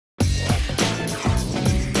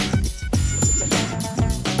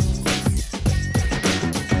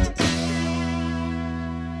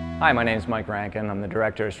Hi, my name is Mike Rankin. I'm the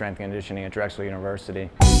Director of Strength and Conditioning at Drexel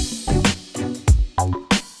University.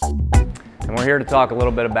 And we're here to talk a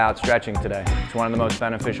little bit about stretching today. It's one of the most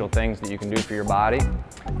beneficial things that you can do for your body.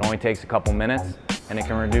 It only takes a couple minutes, and it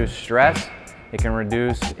can reduce stress, it can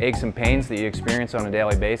reduce aches and pains that you experience on a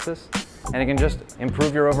daily basis, and it can just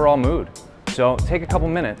improve your overall mood. So take a couple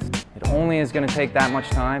minutes. It only is going to take that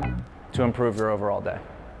much time to improve your overall day.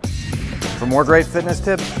 For more great fitness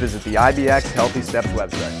tips, visit the IBX Healthy Steps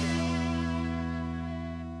website.